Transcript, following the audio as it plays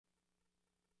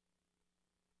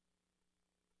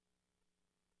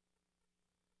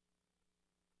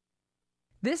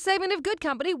This segment of Good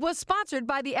Company was sponsored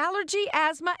by the Allergy,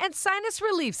 Asthma, and Sinus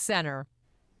Relief Center.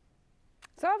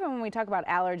 So often when we talk about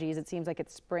allergies, it seems like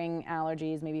it's spring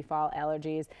allergies, maybe fall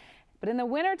allergies. But in the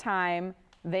wintertime,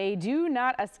 they do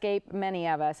not escape many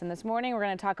of us. And this morning, we're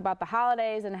going to talk about the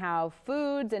holidays and how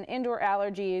foods and indoor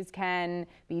allergies can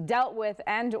be dealt with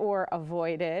and or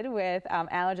avoided with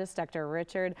allergist Dr.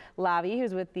 Richard Lavi,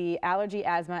 who's with the Allergy,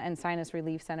 Asthma, and Sinus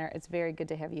Relief Center. It's very good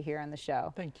to have you here on the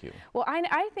show. Thank you. Well,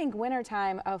 I think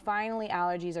wintertime, finally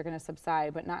allergies are going to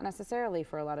subside, but not necessarily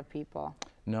for a lot of people.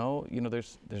 No, you know,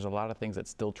 there's a lot of things that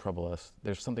still trouble us.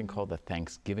 There's something called the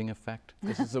Thanksgiving effect.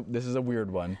 This is a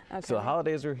weird one. Okay. So the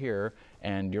holidays are here,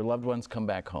 and your loved ones come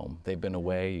back home. They've been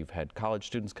away. You've had college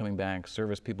students coming back,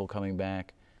 service people coming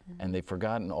back, and they've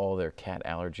forgotten all their cat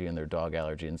allergy and their dog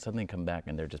allergy, and suddenly come back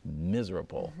and they're just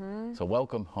miserable. So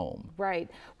welcome home. Right.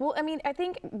 Well, I mean, I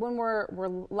think when we're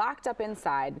locked up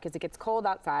inside because it gets cold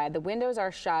outside, the windows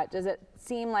are shut, does it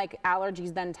seem like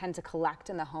allergies then tend to collect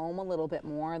in the home a little bit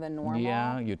more than normal?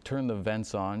 Yeah, you turn the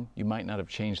vents on. You might not have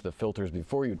changed the filters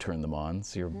before you turn them on,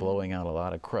 so you're blowing out a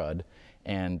lot of crud.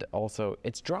 And also,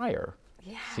 it's drier.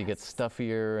 Yes. So you get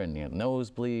stuffier and you have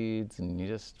nosebleeds, and you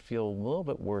just feel a little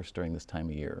bit worse during this time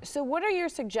of year. So what are your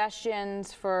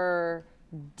suggestions for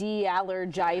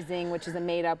de-allergizing, which is a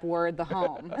made-up word, the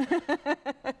home?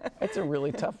 It's a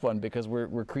really tough one because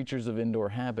we're creatures of indoor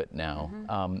habit now.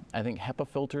 I think HEPA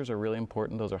filters are really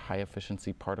important. Those are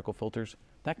high-efficiency particle filters.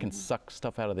 That can suck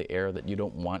stuff out of the air that you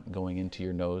don't want going into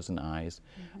your nose and eyes.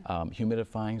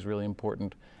 Humidifying is really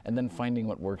important. And then finding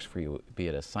what works for you, be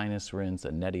it a sinus rinse, a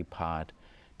neti pot,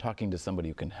 talking to somebody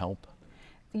who can help.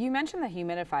 You mentioned the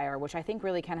humidifier, which I think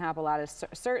really can help a lot,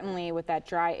 certainly with that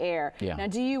dry air. Yeah. Now,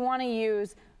 do you want to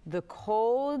use the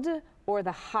cold or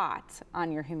the hot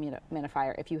on your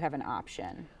humidifier if you have an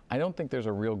option? I don't think there's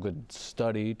a real good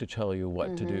study to tell you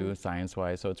what to do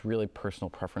science-wise, so it's really personal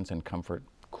preference and comfort.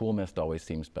 Cool mist always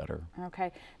seems better.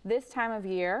 Okay. This time of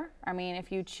year, I mean,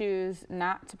 if you choose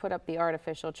not to put up the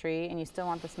artificial tree and you still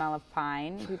want the smell of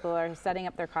pine, people are setting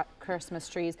up their Christmas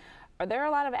trees. Are there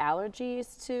a lot of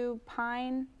allergies to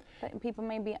pine that people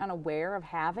may be unaware of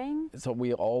having? So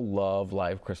we all love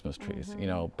live Christmas trees, you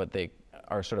know, but they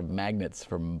are sort of magnets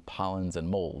from pollens and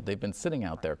mold. They've been sitting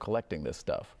out there collecting this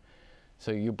stuff.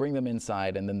 So you bring them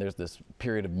inside, and then there's this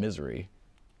period of misery.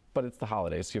 But it's the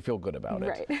holidays, so you feel good about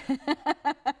it.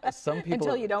 Right. Some people,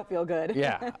 until you don't feel good.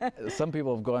 Yeah. Some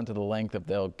people have gone to the length of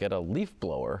they'll get a leaf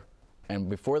blower, and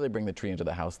before they bring the tree into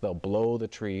the house, they'll blow the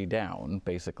tree down,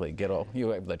 basically.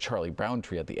 You have the Charlie Brown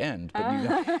tree at the end, but you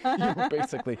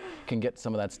basically can get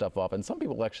some of that stuff off. And some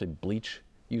people actually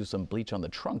use some bleach on the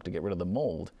trunk to get rid of the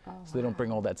mold, so they don't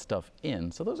bring all that stuff in.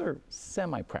 So those are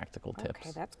semi-practical tips.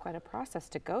 Okay, that's quite a process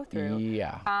to go through.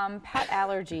 Yeah. Pet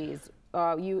allergies.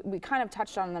 We kind of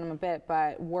touched on them a bit,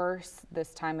 but worse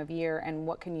this time of year, and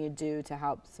what can you do to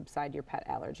help subside your pet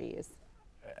allergies?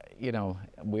 You know,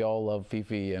 we all love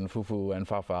Fifi and Fufu and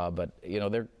Fafa, but you know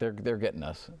they're getting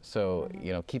us. So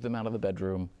you know, keep them out of the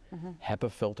bedroom.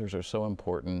 HEPA filters are so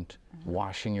important.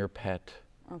 Washing your pet.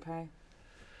 Okay.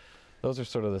 Those are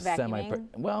sort of the vacuuming?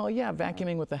 Well, yeah,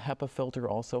 vacuuming with a HEPA filter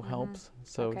also helps.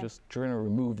 So just trying to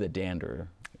remove the dander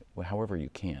however you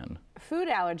can. Food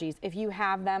allergies, if you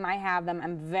have them, I have them.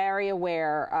 I'm very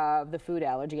aware of the food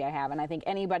allergy I have, and I think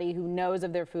anybody who knows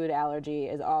of their food allergy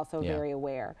is also very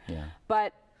aware. Yeah.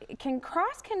 But can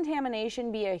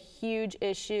cross-contamination be a huge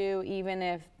issue, even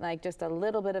if like just a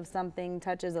little bit of something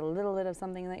touches a little bit of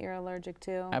something that you're allergic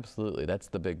to? Absolutely, that's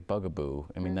the big bugaboo.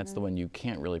 I mean, that's the one you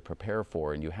can't really prepare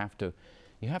for, and you have to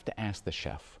ask the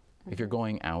chef. If you're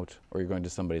going out or you're going to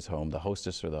somebody's home, the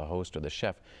hostess or the host or the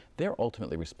chef, they're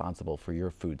ultimately responsible for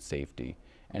your food safety.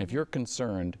 And if you're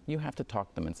concerned, you have to talk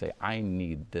to them and say, I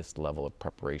need this level of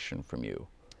preparation from you.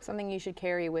 Something you should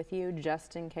carry with you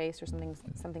just in case or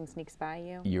something sneaks by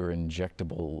you? Your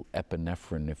injectable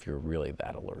epinephrine if you're really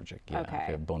that allergic. Yeah, okay. If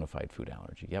you have bona fide food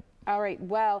allergy. Yep. All right.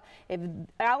 Well, if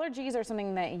allergies are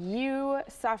something that you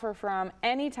suffer from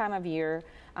any time of year,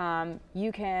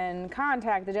 you can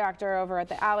contact the doctor over at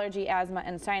the Allergy, Asthma,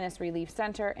 and Sinus Relief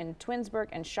Center in Twinsburg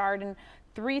and Chardon,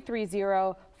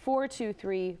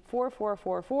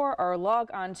 330-423-4444, or log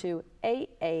on to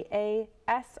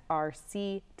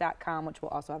AAASRC.com, which we'll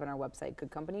also have on our website,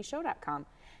 goodcompanyshow.com.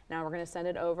 Now we're going to send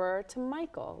it over to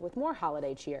Michael with more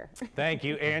holiday cheer. Thank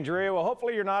you, Andrea. Well,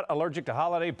 hopefully you're not allergic to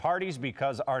holiday parties,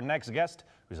 because our next guest,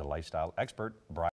 who's a lifestyle expert, Brian